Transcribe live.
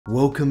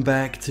Welcome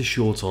back to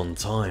Short on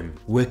Time.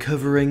 We're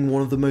covering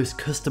one of the most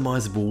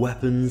customizable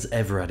weapons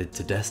ever added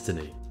to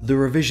Destiny. The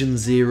Revision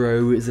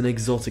Zero is an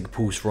exotic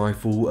pulse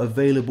rifle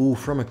available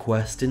from a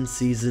quest in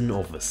Season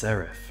of the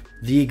Seraph.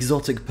 The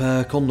exotic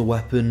perk on the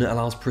weapon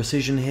allows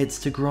precision hits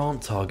to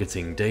grant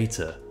targeting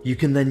data. You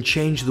can then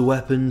change the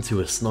weapon to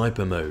a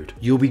sniper mode.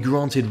 You'll be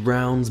granted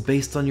rounds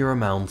based on your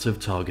amount of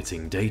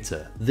targeting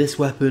data. This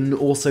weapon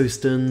also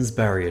stuns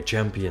barrier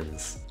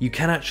champions. You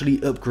can actually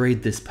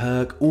upgrade this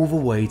perk all the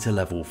way to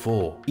level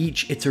 4.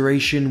 Each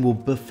iteration will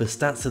buff the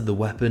stats of the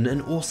weapon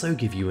and also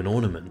give you an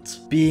ornament.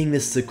 Being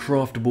this is a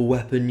craftable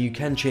weapon, you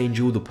can change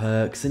all the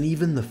perks and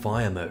even the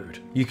fire mode.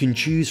 You can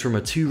choose from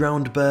a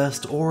 2-round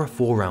burst or a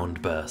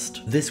 4-round burst.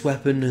 This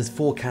weapon has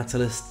 4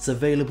 catalysts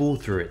available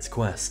through its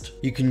quest.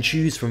 You can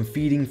choose from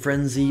Feeding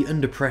Frenzy,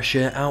 Under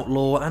Pressure,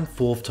 Outlaw, and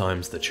 4th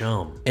times the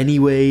Charm.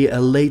 Anyway,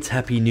 a late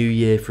Happy New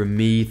Year from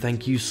me,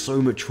 thank you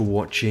so much for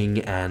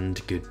watching,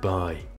 and goodbye.